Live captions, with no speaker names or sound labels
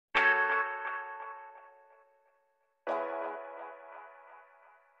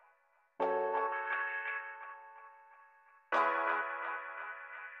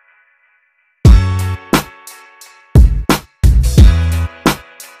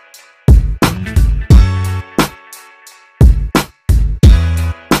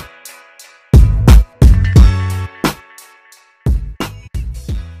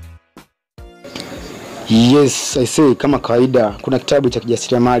Yes, I say kama kawaida kuna kitabu cha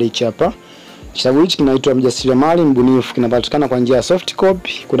kijasiriamali hichi hapa. Kitabu hichi kinaitwa Mjasiriamali Mbunifu, kinapatikana kwa njia ya soft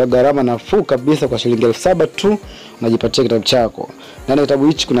copy. Kuna gharama nafuu kabisa kwa shilingi 7,000 tu unajipatia kitabu chako. Ndani ya kitabu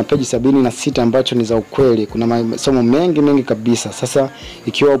hichi kuna peji 76 ambacho ni za ukweli. Kuna masomo mengi kabisa. Sasa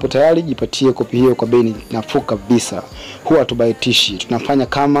ikiwa upo tayari jipatie kopi hiyo kwa bei nafuu kabisa. Huwa tubaitishi, tunafanya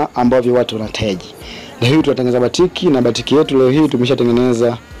kama ambavyo watu wanahitaji. Leo hii tunatengeneza batiki, na batiki yetu leo hii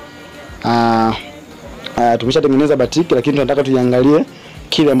tumeshatengeneza batiki, lakini tunataka tuiangalie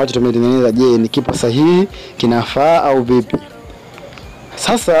kile ambacho tumetengeneza, je, ni kipo sahihi, kinafaa au vipi?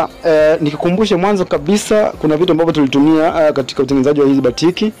 Sasa nikikumbushe mwanzo kabisa kuna vitu ambavyo tulitumia katika utengenezaji wa hizi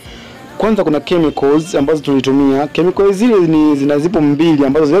batiki. Kwanza kuna chemicals ambazo tulitumia. Chemicals zile zinazipo mbili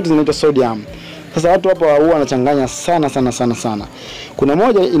ambazo zote zinaitwa sodium. Sasa watu hapa huwa wanachanganya sana. Kuna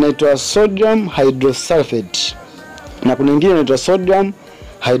moja inaitwa sodium hydrosulfate na kuna nyingine inaitwa sodium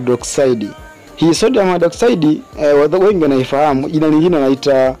hydroxide. Hii sodium hydroxide wengi wanaifahamu, jina lingine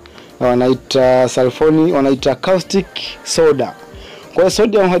wanaita sulfoni, wanaita caustic soda. Kwa hiyo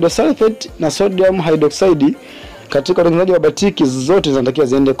sodium hydrosulfate na sodium hydroxide katika utengenezaji wa batiki zote zinatakiwa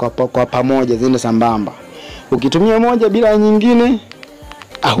ziende kwa pamoja, ziende sambamba. Ukitumia moja bila nyingine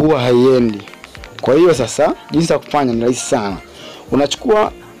huwa haiendi. Kwa hiyo sasa jinsi ya kufanya ni rahisi sana.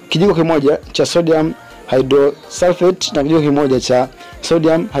 Unachukua kijiko kimoja cha sodium hydrosulfate na kijiko kimoja cha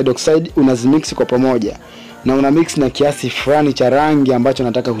sodium hydroxide, unazimix kwa pamoja na una mix na kiasi fulani cha rangi ambacho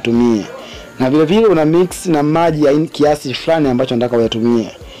nataka kutumia, na vile vile una mix na maji ya kiasi fulani ambacho nataka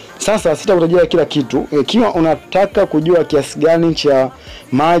uyatumie. Sasa sitakutajia kila kitu. Ikiwa unataka kujua kiasi gani cha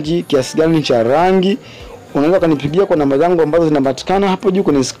maji, kiasi gani cha rangi, unaweza kanipigia kwa namba zangu ambazo zinapatikana hapo juu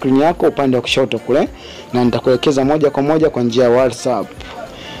kwenye screen yako upande wa kushoto kule, na nitakuelekeza moja kwa moja kwa njia ya WhatsApp.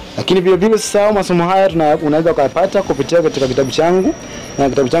 Lakini vile vile sasa masomo haya unaweza kupata kupitia katika kitabu changu, na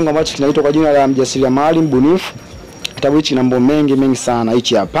kitabu changu ambacho kinaitwa kwa jina la Mjasiriamali Mbunifu. Kitabu hichi kina mambo mengi sana.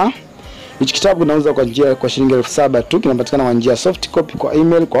 Hichi hapa, hichi kitabu kinauza kwa shilingi 7,000 tu, kinapatikana kwa njia soft copy, kwa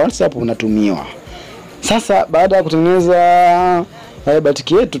email, kwa WhatsApp unatumiwa. Sasa baada ya kutengeneza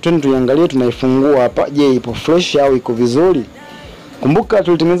batiki yetu, twende tuiangalie, tunaifungua hapa. Je, ipo fresh au iko vizuri? Kumbuka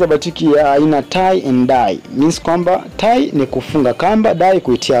tulitengeneza batiki ya aina tie and dye. Means kwamba tie ni kufunga kamba, dye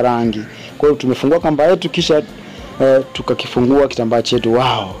kuitia rangi. Kwa hiyo tumefungua kamba yetu kisha tukakifungua kitambaa chetu.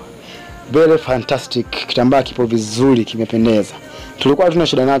 Wow, very fantastic. Kitambaa kipo vizuri, kimependeza. Tulikuwa hatuna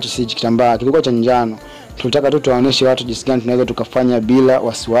shida nacho, si kitambaa kilikuwa cha njano. Tulitaka tu tuwaoneshe watu jinsi gani tunaweza tukafanya bila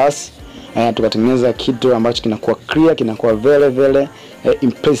wasiwasi. Tukatengeneza kitu ambacho kinakuwa clear, kinakuwa very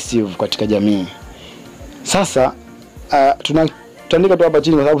impressive katika jamii. Sasa tunaandika tu hapa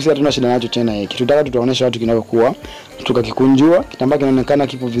chini kwa sababu sisi hatuna shida nacho tena hiki. Tunataka tuwaoneshe watu kinavyokuwa. Tukakikunjua, kitambaa kinaonekana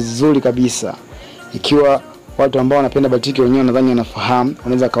kipo vizuri kabisa. Ikiwa watu ambao wanapenda batiki wenyewe nadhani wanafahamu,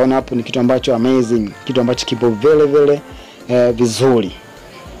 unaweza kaona hapo ni kitu ambacho amazing, kitu ambacho kipo very vizuri.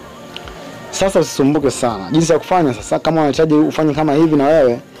 Sasa usisumbuke sana. Jinsi ya kufanya sasa, kama unahitaji ufanye kama hivi na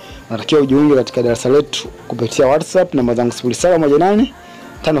wewe, unatakiwa ujiunge katika darasa letu kupitia WhatsApp. Namba zangu 0718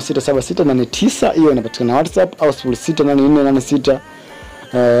 567689, hiyo inapatikana WhatsApp, au 068486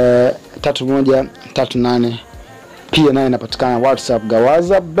 3138 pia nayo inapatikana WhatsApp.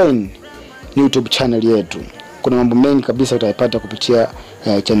 Gawaza Ben YouTube channel yetu. Kuna mambo mengi kabisa utayapata kupitia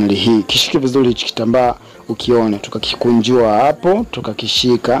channel hii. Kishike vizuri hichi kitambaa ukiona, tukakikunjua hapo,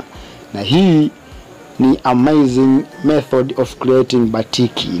 tukakishika, na hii ni amazing method of creating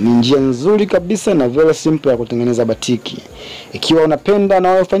batiki. Ni njia nzuri kabisa na very simple ya kutengeneza batiki. Ikiwa unapenda na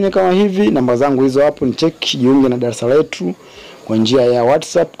wewe ufanye kama hivi, namba zangu hizo hapo, ni check, jiunge na darasa letu kwa njia ya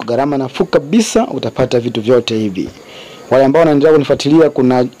WhatsApp kwa gharama nafuu kabisa, utapata vitu vyote hivi. Wale ambao wanaendelea kunifuatilia,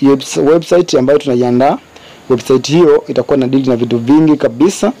 kuna website ambayo tunaiandaa. Website hiyo itakuwa na deal na vitu vingi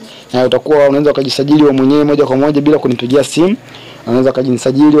kabisa, na utakuwa unaweza kujisajili wewe mwenyewe moja kwa moja bila kunipigia simu. Unaweza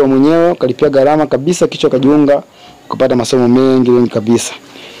kujisajili wewe mwenyewe, ukalipia gharama kabisa, kisha ukajiunga kupata masomo mengi kabisa.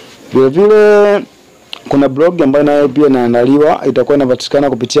 Vile vile kuna blog ambayo nayo pia inaandaliwa, itakuwa inapatikana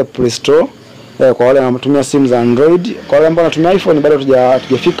kupitia Play Store kwa wale wanaotumia simu za Android. Kwa wale ambao wanatumia iPhone bado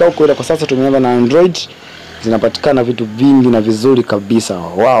hatujafika huko, ila kwa sasa tumeanza na Android. Zinapatikana vitu vingi na vizuri kabisa.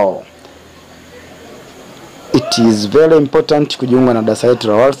 Wow, it is very important kujiunga na darasa letu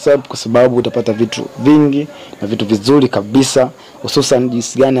la WhatsApp, kwa sababu utapata vitu vingi na vitu vizuri kabisa, hususan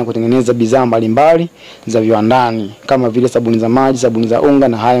jinsi gani ya kutengeneza bidhaa mbalimbali za viwandani kama vile sabuni za maji, sabuni za unga,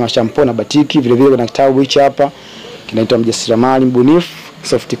 na haya mashampoo na batiki. Vile vile kuna kitabu hichi hapa kinaitwa Mjasiriamali Mbunifu.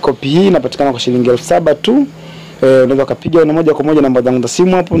 Soft copy hii inapatikana kwa shilingi 7,000 tu. Unaweza kupiga moja kwa moja namba zangu za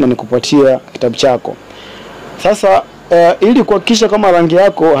simu hapo na nikupatia kitabu chako. Sasa ili kuhakikisha kama rangi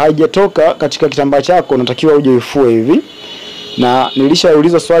yako haijatoka katika kitambaa chako, unatakiwa uje uifue hivi. Na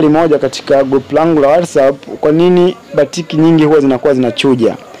nilishaulizwa swali moja katika group langu la WhatsApp, kwa nini batiki nyingi huwa zinakuwa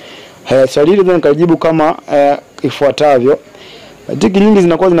zinachuja. Swali hili nikajibu kama ifuatavyo. Batiki nyingi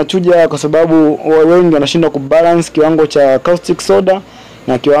zinakuwa zinachuja kwa sababu wengi wanashindwa kubalance kiwango cha caustic soda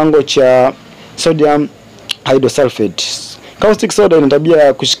na kiwango cha sodium hydrosulfate. Caustic soda ina tabia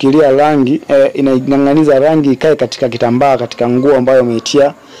ya kushikilia rangi, inang'ang'aniza rangi ikae katika kitambaa, katika nguo ambayo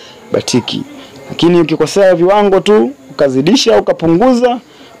umeitia batiki. Lakini ukikosea viwango tu, ukazidisha au ukapunguza,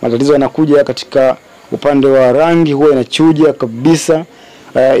 matatizo yanakuja katika upande wa rangi, huwa inachuja kabisa.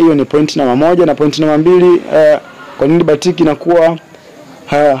 Hiyo ni point namba 1. Na point namba 2, kwa nini batiki inakuwa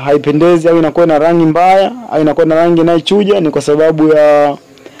haipendezi au inakuwa na rangi mbaya au inakuwa na rangi inayochuja? Ni kwa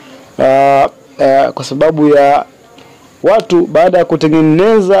sababu ya watu baada ya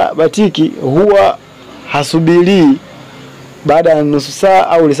kutengeneza batiki huwa hasubiri baada ya nusu saa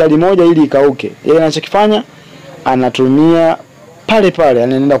au lisali moja ili ikauke. Yeye anachokifanya, anatumia pale pale,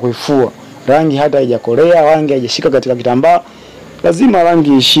 anaenda kuifua. Rangi hata haijakolea, rangi haijashika katika kitambaa, lazima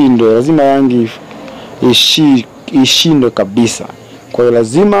rangi ishindwe, lazima rangi ishindwe kabisa. Kwa hiyo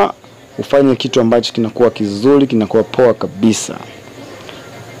lazima ufanye kitu ambacho kinakuwa kizuri, kinakuwa poa kabisa.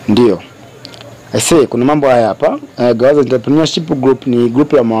 Ndio. Kuna mambo haya hapa. Gawaza Entrepreneurship Group ni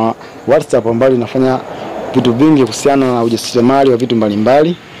group ya WhatsApp ambayo inafanya vitu vingi kuhusiana na ujasiriamali wa vitu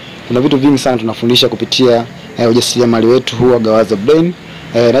mbalimbali. Kuna vitu vingi sana tunafundisha kupitia ujasiriamali wetu huu wa Gawaza Brain.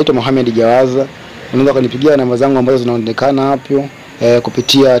 Naitwa Mohamed Gawaza. Unaweza kunipigia namba zangu ambazo zinaonekana hapo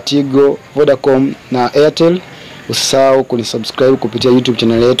kupitia Tigo, Vodacom na Airtel. Usisahau kunisubscribe kupitia YouTube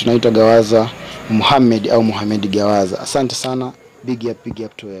channel yetu, naitwa Gawaza Mohamed au Mohamed Gawaza. Asante sana. Big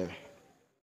up to wewe.